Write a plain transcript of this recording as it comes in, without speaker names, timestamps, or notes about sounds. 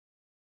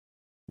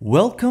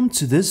Welcome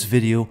to this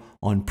video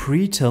on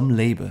preterm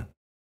labor.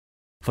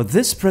 For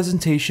this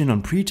presentation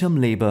on preterm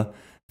labor,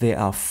 there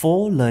are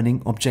 4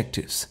 learning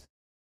objectives.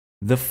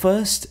 The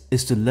first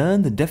is to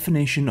learn the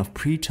definition of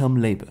preterm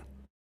labor.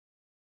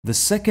 The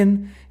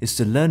second is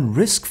to learn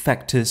risk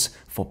factors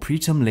for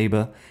preterm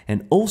labor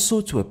and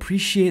also to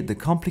appreciate the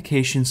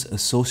complications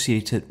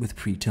associated with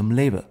preterm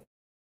labor.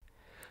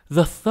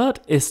 The third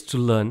is to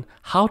learn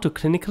how to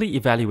clinically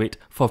evaluate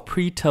for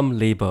preterm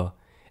labor,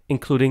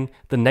 including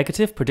the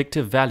negative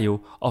predictive value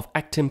of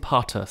actin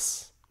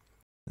partus.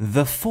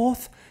 The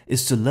fourth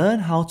is to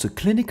learn how to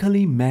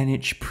clinically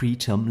manage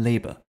preterm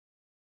labor.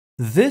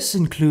 This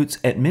includes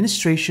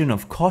administration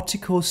of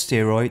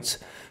corticosteroids,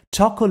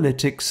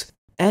 tocolytics,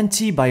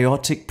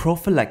 antibiotic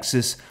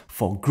prophylaxis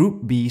for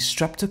Group B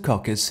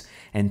streptococcus,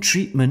 and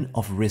treatment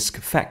of risk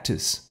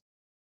factors.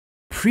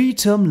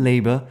 Preterm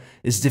labor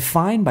is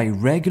defined by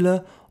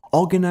regular,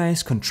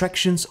 organized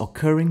contractions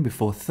occurring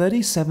before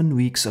 37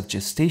 weeks of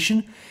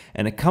gestation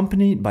and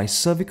accompanied by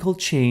cervical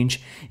change,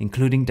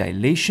 including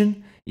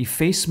dilation,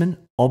 effacement,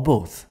 or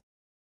both.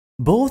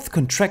 Both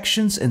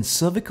contractions and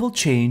cervical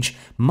change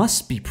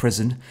must be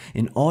present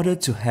in order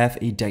to have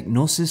a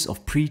diagnosis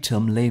of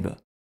preterm labor.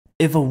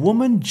 If a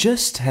woman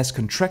just has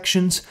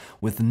contractions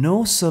with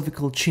no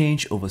cervical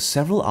change over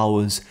several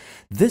hours,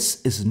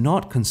 this is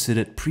not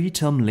considered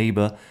preterm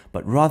labor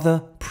but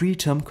rather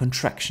preterm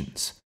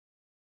contractions.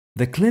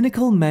 The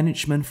clinical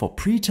management for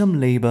preterm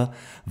labor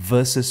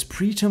versus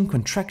preterm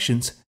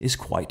contractions is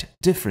quite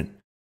different.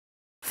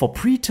 For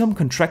preterm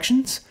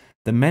contractions,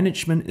 the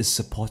management is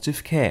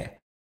supportive care,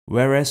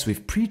 whereas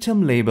with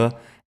preterm labor,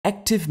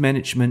 active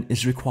management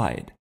is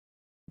required.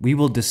 We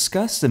will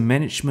discuss the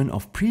management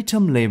of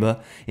preterm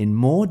labor in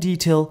more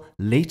detail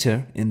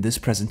later in this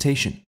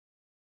presentation.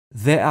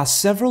 There are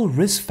several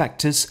risk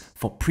factors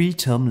for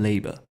preterm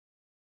labor.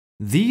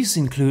 These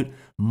include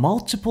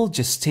multiple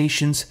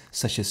gestations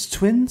such as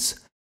twins,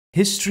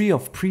 history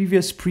of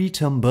previous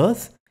preterm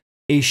birth,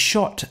 a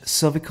short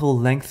cervical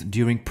length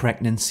during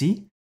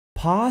pregnancy,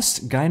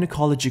 past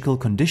gynecological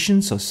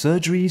conditions or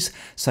surgeries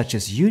such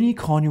as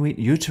uniconnuate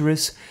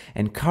uterus,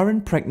 and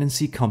current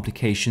pregnancy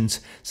complications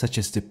such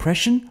as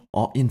depression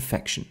or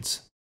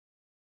infections.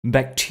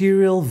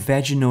 Bacterial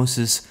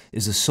vaginosis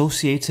is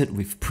associated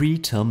with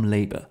preterm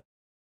labor.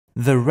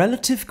 The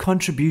relative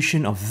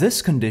contribution of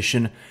this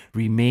condition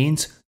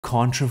remains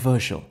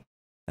controversial,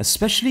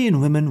 especially in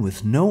women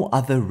with no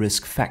other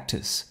risk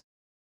factors.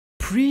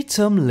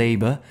 Preterm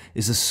labor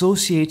is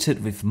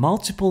associated with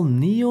multiple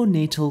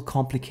neonatal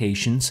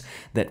complications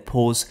that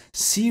pose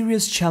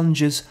serious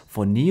challenges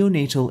for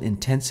neonatal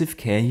intensive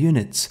care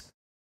units.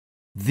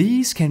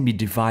 These can be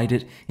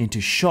divided into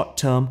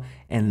short-term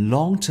and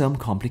long-term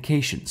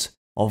complications,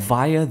 or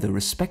via the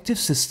respective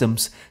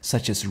systems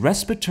such as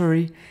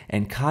respiratory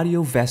and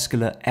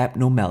cardiovascular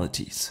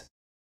abnormalities.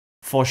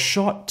 For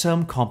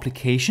short-term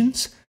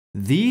complications,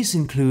 these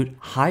include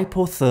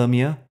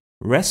hypothermia,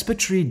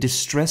 respiratory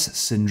distress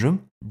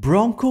syndrome,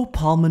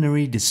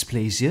 bronchopulmonary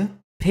dysplasia,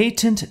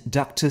 patent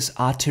ductus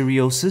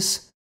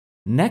arteriosus,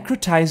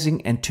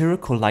 necrotizing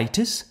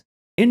enterocolitis,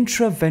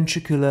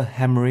 intraventricular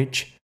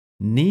hemorrhage,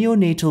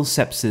 neonatal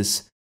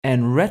sepsis,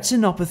 and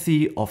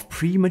retinopathy of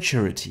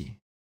prematurity.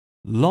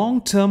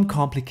 Long-term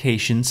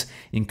complications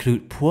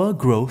include poor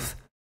growth,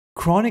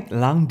 chronic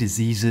lung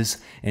diseases,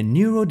 and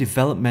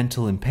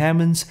neurodevelopmental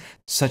impairments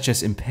such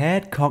as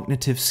impaired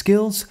cognitive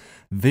skills,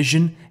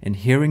 vision and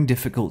hearing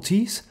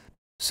difficulties,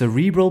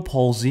 cerebral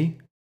palsy,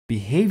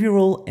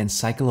 behavioral and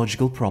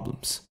psychological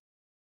problems.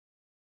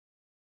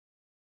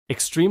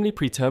 Extremely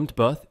pretermed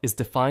birth is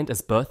defined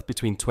as birth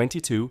between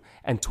 22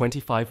 and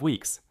 25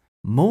 weeks.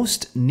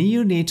 Most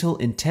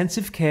neonatal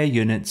intensive care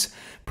units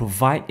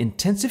provide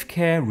intensive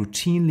care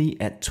routinely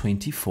at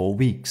 24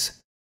 weeks.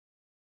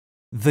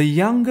 The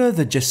younger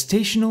the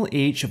gestational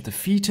age of the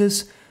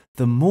fetus,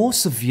 the more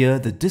severe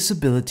the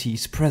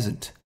disabilities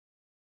present.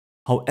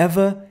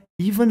 However,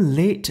 even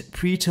late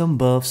preterm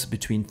births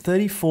between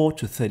 34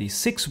 to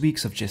 36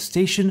 weeks of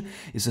gestation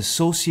is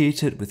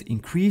associated with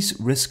increased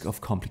risk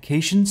of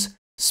complications,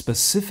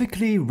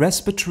 specifically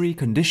respiratory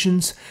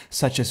conditions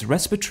such as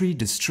respiratory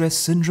distress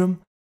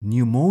syndrome,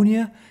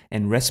 pneumonia,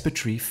 and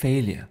respiratory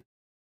failure.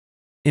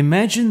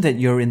 Imagine that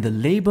you're in the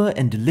labor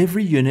and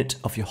delivery unit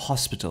of your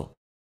hospital,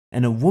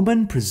 and a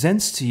woman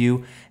presents to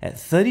you at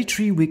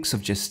 33 weeks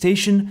of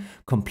gestation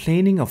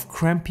complaining of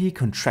crampy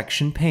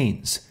contraction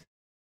pains.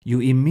 You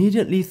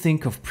immediately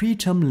think of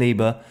preterm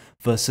labor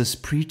versus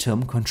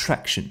preterm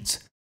contractions.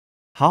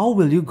 How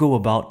will you go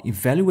about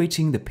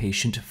evaluating the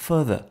patient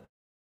further?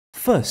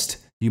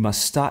 First, you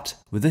must start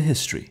with a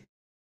history.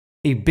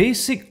 A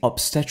basic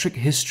obstetric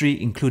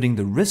history including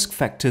the risk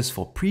factors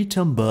for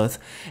preterm birth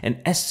and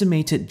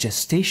estimated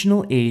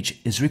gestational age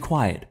is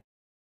required.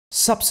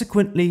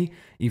 Subsequently,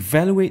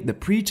 evaluate the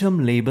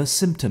preterm labor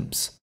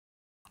symptoms.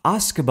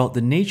 Ask about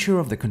the nature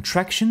of the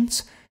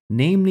contractions,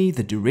 namely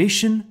the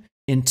duration,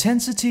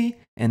 intensity,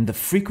 and the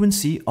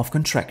frequency of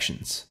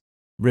contractions.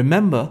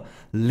 Remember,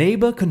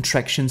 labor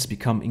contractions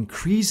become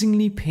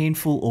increasingly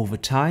painful over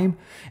time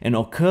and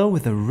occur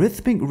with a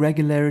rhythmic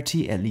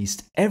regularity at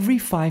least every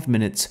 5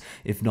 minutes,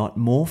 if not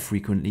more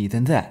frequently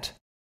than that.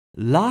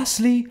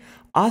 Lastly,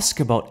 ask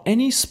about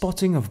any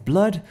spotting of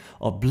blood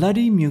or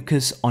bloody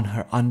mucus on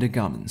her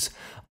undergarments,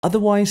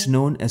 otherwise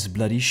known as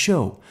bloody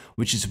show,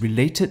 which is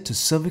related to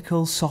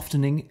cervical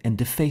softening and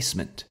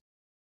defacement.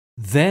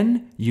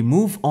 Then you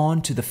move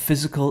on to the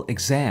physical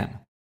exam.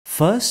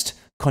 First,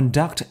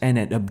 conduct an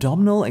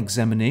abdominal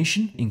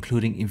examination,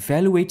 including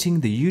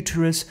evaluating the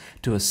uterus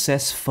to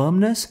assess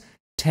firmness,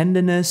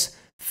 tenderness,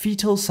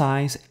 fetal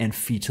size, and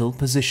fetal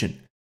position.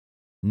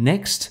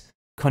 Next,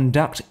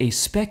 conduct a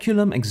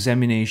speculum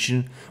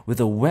examination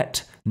with a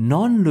wet,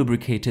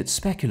 non-lubricated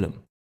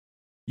speculum.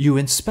 You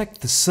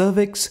inspect the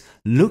cervix,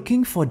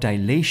 looking for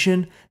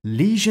dilation,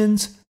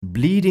 lesions,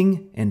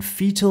 bleeding, and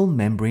fetal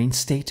membrane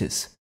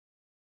status.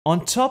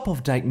 On top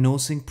of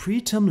diagnosing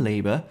preterm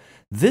labor,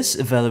 this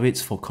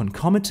evaluates for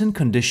concomitant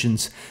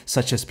conditions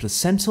such as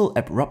placental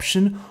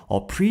abruption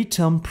or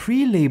preterm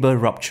pre-labor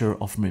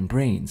rupture of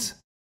membranes.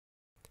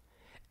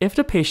 If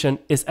the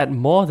patient is at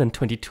more than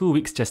 22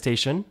 weeks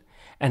gestation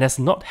and has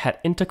not had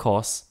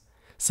intercourse,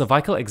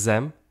 cervical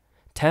exam,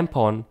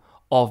 tampon,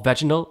 or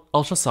vaginal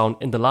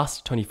ultrasound in the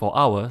last 24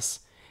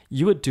 hours,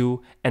 you would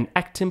do an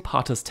actin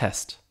pars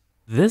test.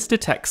 This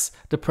detects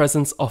the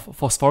presence of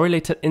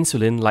phosphorylated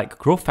insulin-like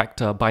growth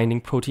factor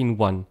binding protein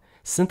 1,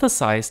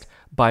 synthesized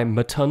by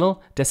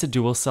maternal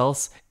decidual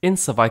cells in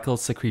cervical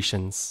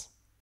secretions.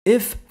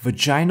 If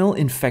vaginal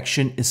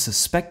infection is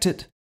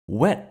suspected,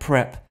 wet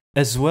prep,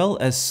 as well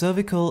as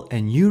cervical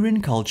and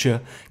urine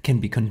culture can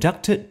be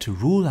conducted to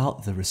rule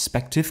out the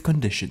respective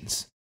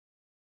conditions.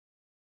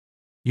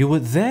 You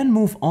would then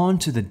move on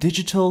to the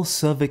digital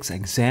cervix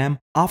exam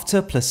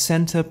after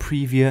placenta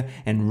previa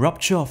and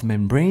rupture of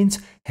membranes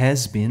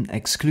has been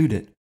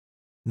excluded.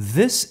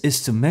 This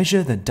is to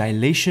measure the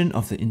dilation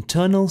of the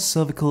internal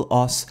cervical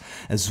os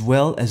as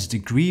well as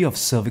degree of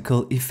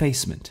cervical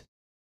effacement.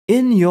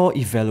 In your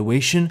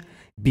evaluation,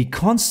 be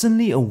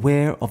constantly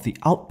aware of the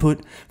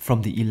output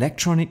from the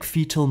electronic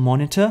fetal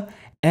monitor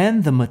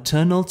and the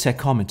maternal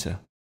tachometer.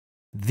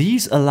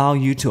 These allow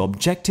you to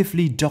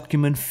objectively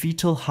document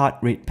fetal heart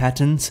rate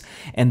patterns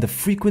and the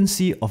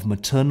frequency of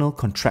maternal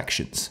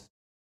contractions.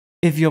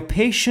 If your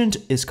patient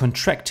is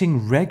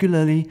contracting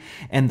regularly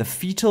and the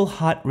fetal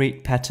heart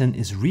rate pattern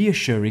is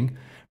reassuring,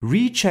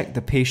 recheck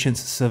the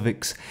patient's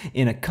cervix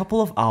in a couple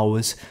of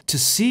hours to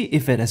see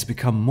if it has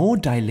become more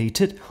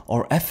dilated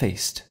or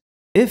effaced.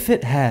 If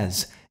it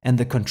has, and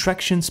the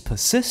contractions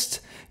persist,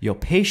 your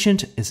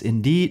patient is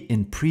indeed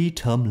in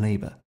preterm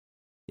labor.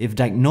 If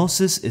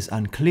diagnosis is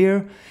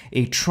unclear,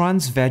 a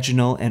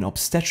transvaginal and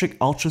obstetric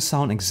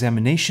ultrasound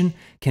examination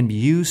can be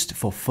used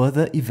for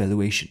further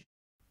evaluation.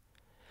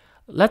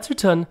 Let's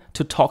return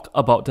to talk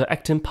about the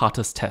actin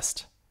pars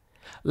test.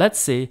 Let's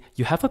say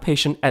you have a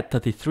patient at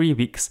 33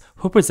 weeks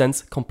who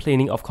presents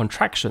complaining of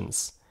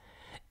contractions.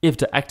 If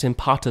the actin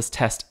pars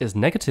test is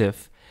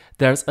negative,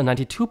 there's a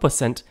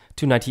 92%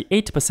 to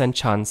 98%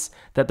 chance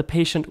that the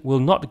patient will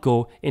not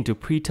go into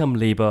preterm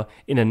labor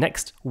in the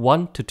next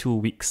 1 to 2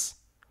 weeks.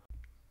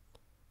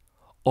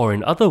 Or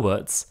in other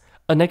words,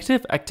 a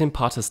negative actin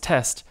pars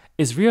test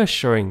is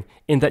reassuring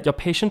in that your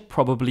patient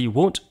probably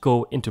won't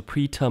go into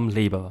preterm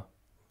labor.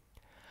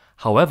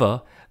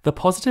 However, the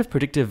positive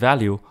predictive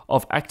value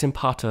of actin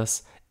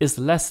pars is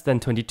less than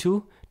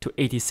 22 to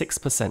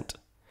 86%.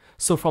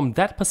 So from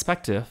that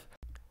perspective,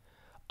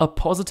 a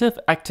positive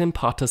actin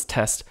pars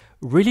test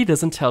really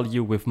doesn't tell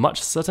you with much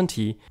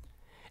certainty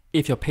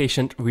if your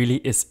patient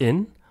really is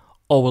in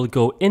or will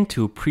go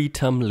into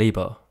preterm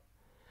labor.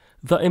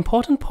 The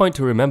important point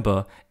to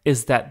remember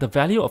is that the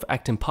value of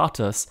actin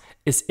pars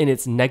is in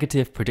its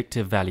negative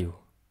predictive value.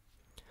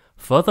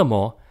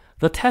 Furthermore,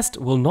 the test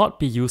will not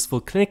be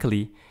useful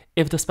clinically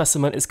if the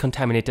specimen is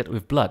contaminated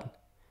with blood,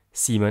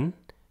 semen,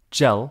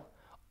 gel,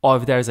 or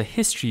if there is a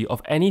history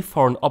of any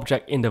foreign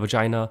object in the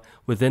vagina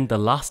within the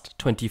last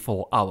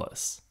 24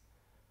 hours.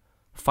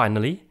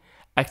 Finally,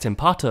 actin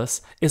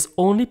pars is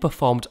only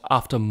performed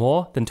after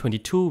more than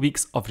 22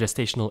 weeks of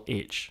gestational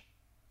age.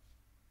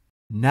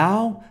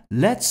 Now,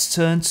 let's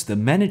turn to the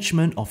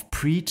management of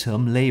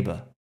preterm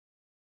labor.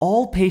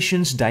 All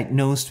patients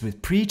diagnosed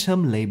with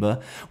preterm labor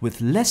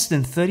with less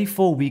than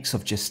 34 weeks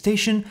of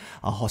gestation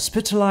are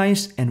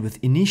hospitalized and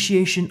with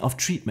initiation of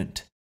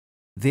treatment.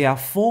 There are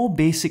 4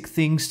 basic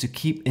things to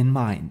keep in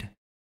mind.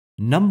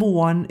 Number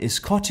 1 is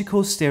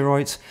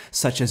corticosteroids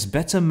such as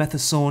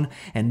betamethasone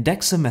and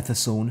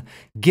dexamethasone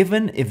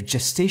given if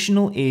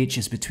gestational age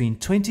is between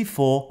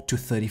 24 to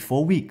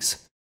 34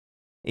 weeks.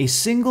 A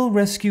single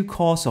rescue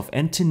course of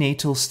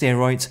antenatal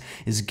steroids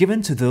is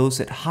given to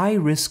those at high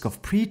risk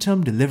of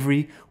preterm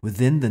delivery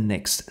within the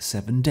next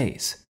 7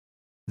 days.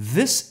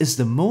 This is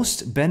the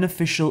most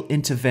beneficial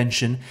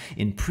intervention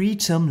in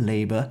preterm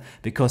labor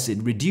because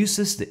it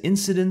reduces the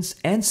incidence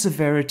and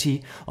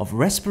severity of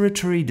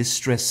respiratory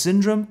distress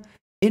syndrome,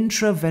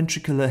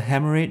 intraventricular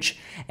hemorrhage,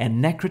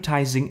 and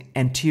necrotizing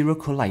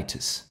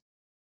enterocolitis.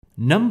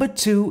 Number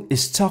 2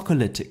 is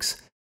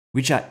tocolytics.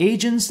 which are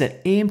agents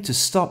that aim to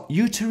stop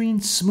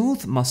uterine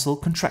smooth muscle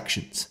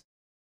contractions.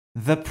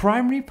 The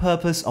primary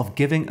purpose of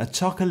giving a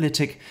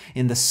tocolytic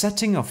in the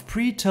setting of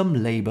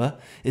preterm labor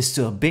is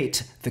to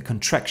abate the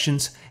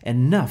contractions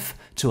enough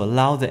to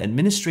allow the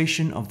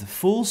administration of the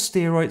full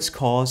steroids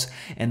course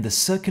and the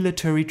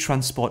circulatory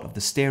transport of the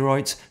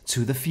steroids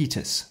to the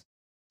fetus.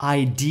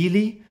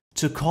 Ideally,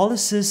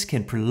 tocolysis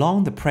can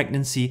prolong the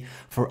pregnancy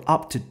for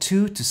up to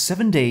 2 to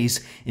 7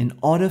 days in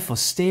order for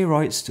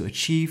steroids to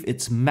achieve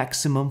its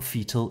maximum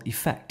fetal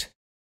effect.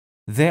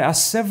 There are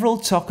several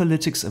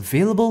tocolytics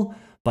available,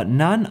 but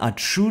none are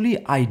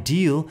truly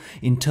ideal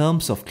in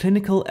terms of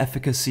clinical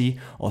efficacy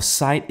or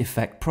side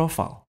effect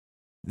profile.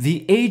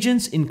 The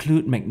agents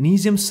include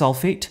magnesium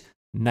sulfate,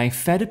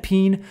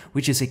 nifedipine,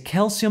 which is a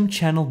calcium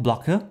channel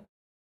blocker,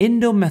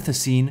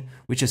 indomethacin,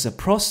 which is a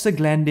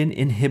prostaglandin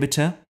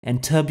inhibitor,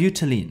 and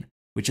terbutaline,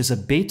 which is a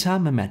beta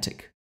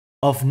mimetic.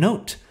 Of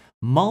note,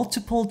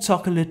 multiple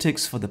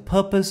tocolytics for the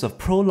purpose of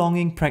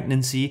prolonging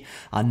pregnancy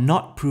are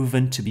not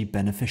proven to be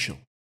beneficial.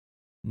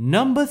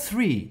 Number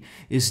 3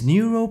 is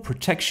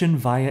neuroprotection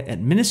via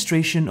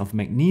administration of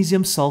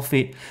magnesium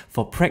sulfate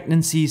for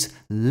pregnancies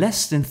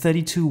less than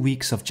 32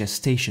 weeks of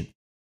gestation.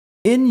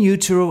 In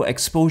utero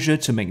exposure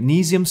to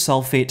magnesium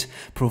sulfate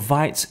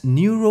provides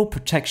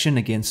neuroprotection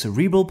against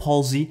cerebral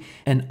palsy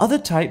and other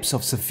types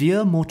of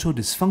severe motor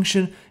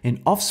dysfunction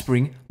in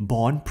offspring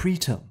born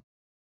preterm.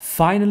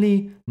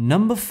 Finally,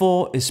 number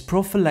 4 is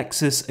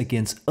prophylaxis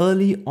against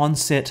early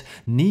onset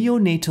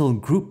neonatal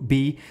group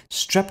B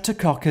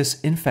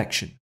streptococcus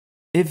infection.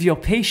 If your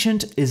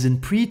patient is in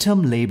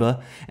preterm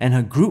labor and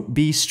her group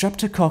B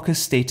streptococcus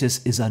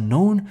status is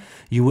unknown,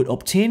 you would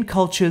obtain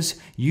cultures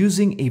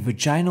using a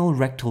vaginal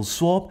rectal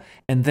swab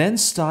and then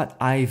start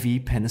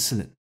IV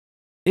penicillin.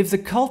 If the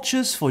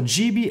cultures for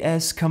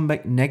GBS come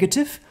back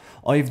negative,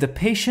 or if the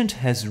patient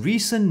has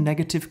recent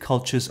negative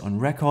cultures on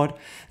record,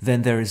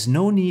 then there is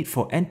no need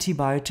for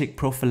antibiotic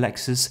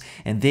prophylaxis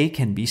and they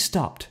can be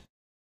stopped.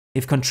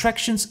 If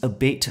contractions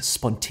abate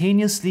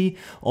spontaneously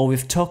or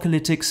with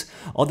tocolytics,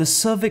 or the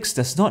cervix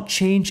does not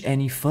change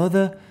any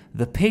further,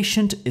 the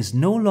patient is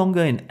no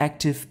longer in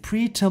active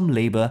preterm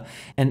labor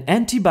and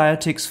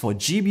antibiotics for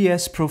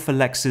GBS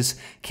prophylaxis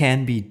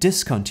can be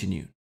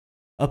discontinued.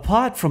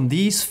 Apart from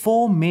these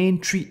 4 main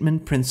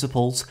treatment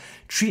principles,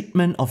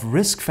 treatment of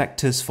risk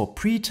factors for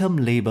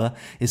preterm labor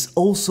is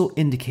also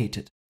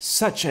indicated,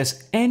 such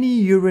as any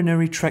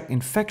urinary tract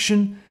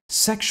infection,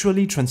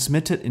 sexually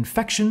transmitted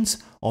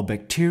infections, or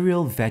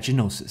bacterial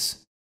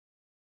vaginosis.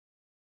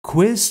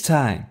 Quiz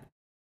time.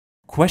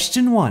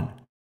 Question 1.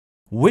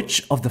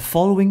 Which of the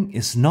following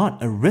is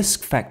not a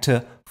risk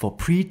factor for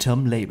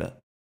preterm labor?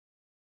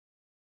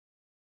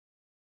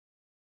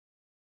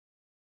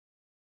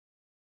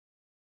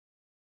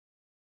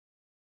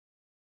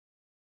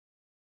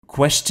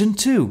 Question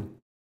 2.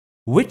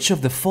 Which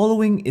of the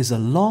following is a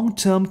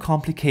long-term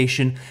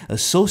complication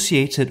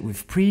associated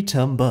with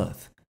preterm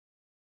birth?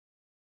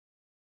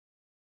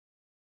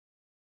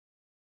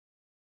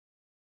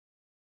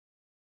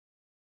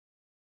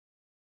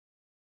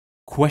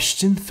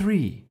 Question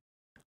 3.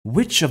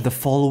 Which of the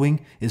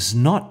following is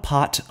not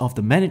part of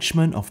the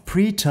management of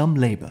preterm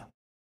labor?